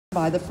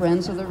by the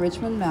Friends of the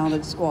Richmond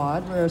Mounted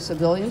Squad. We're a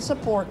civilian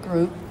support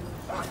group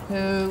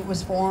who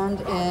was formed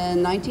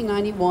in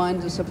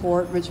 1991 to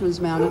support Richmond's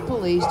mounted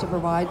police, to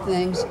provide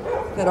things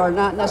that are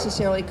not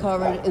necessarily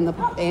covered in the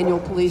annual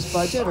police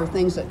budget or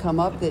things that come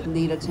up that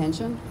need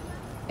attention.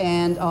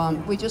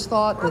 And we just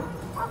thought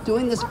that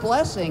doing this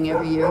blessing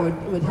every year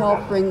would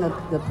help bring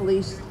the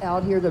police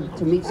out here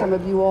to meet some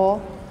of you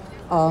all.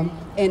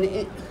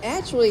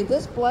 Actually,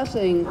 this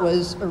blessing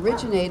was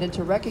originated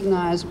to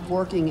recognize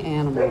working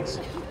animals.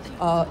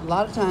 A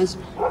lot of times,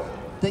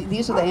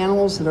 these are the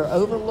animals that are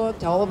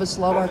overlooked. All of us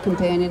love our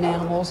companion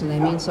animals, and they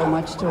mean so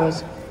much to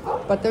us.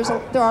 But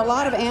there are a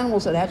lot of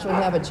animals that actually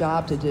have a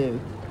job to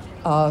do.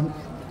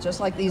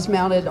 Just like these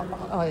mounted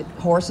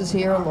horses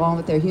here, along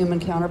with their human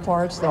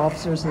counterparts, the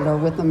officers that are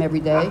with them every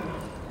day.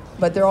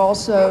 But there are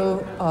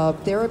also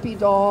therapy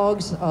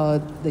dogs,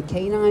 the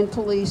canine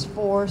police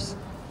force,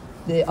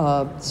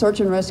 the search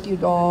and rescue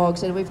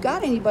dogs. And if we've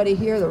got anybody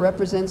here that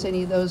represents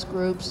any of those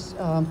groups,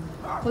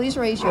 please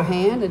raise your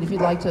hand, and if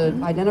you'd like to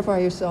identify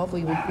yourself,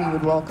 we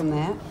would welcome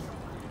that.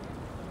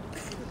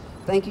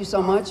 Thank you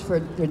so much for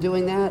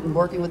doing that and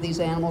working with these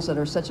animals that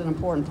are such an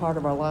important part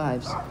of our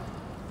lives.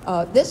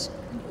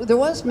 There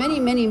was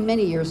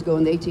many years ago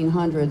in the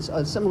 1800s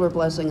a similar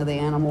blessing of the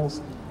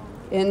animals.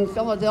 In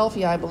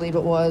Philadelphia, I believe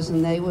it was,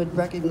 and they would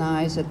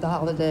recognize at the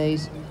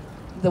holidays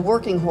the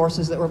working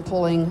horses that were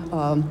pulling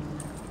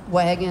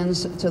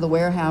wagons to the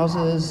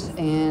warehouses,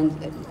 and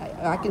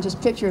I can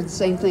just picture the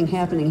same thing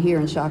happening here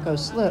in Shockoe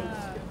Slip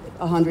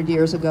 100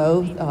 years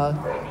ago.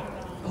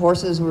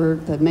 Horses were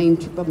the main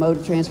mode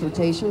of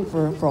transportation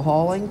for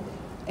hauling,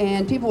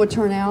 and people would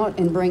turn out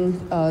and bring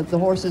the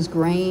horses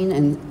grain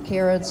and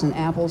carrots and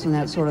apples and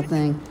that sort of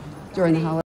thing during the holidays.